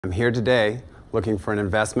I'm here today looking for an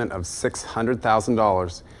investment of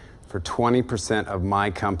 $600,000 for 20% of my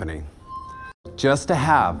company. Just to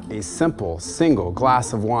have a simple single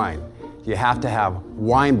glass of wine, you have to have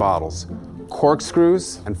wine bottles,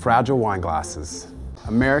 corkscrews, and fragile wine glasses.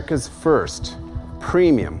 America's first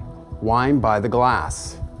premium wine by the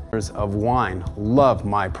glass. Of wine love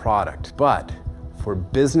my product, but for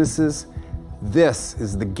businesses, this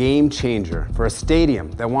is the game changer. For a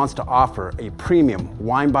stadium that wants to offer a premium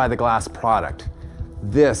wine by the glass product,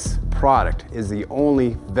 this product is the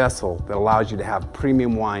only vessel that allows you to have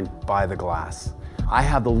premium wine by the glass. I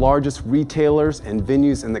have the largest retailers and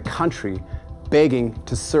venues in the country begging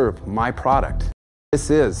to serve my product.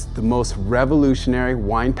 This is the most revolutionary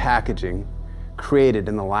wine packaging created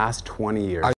in the last 20 years.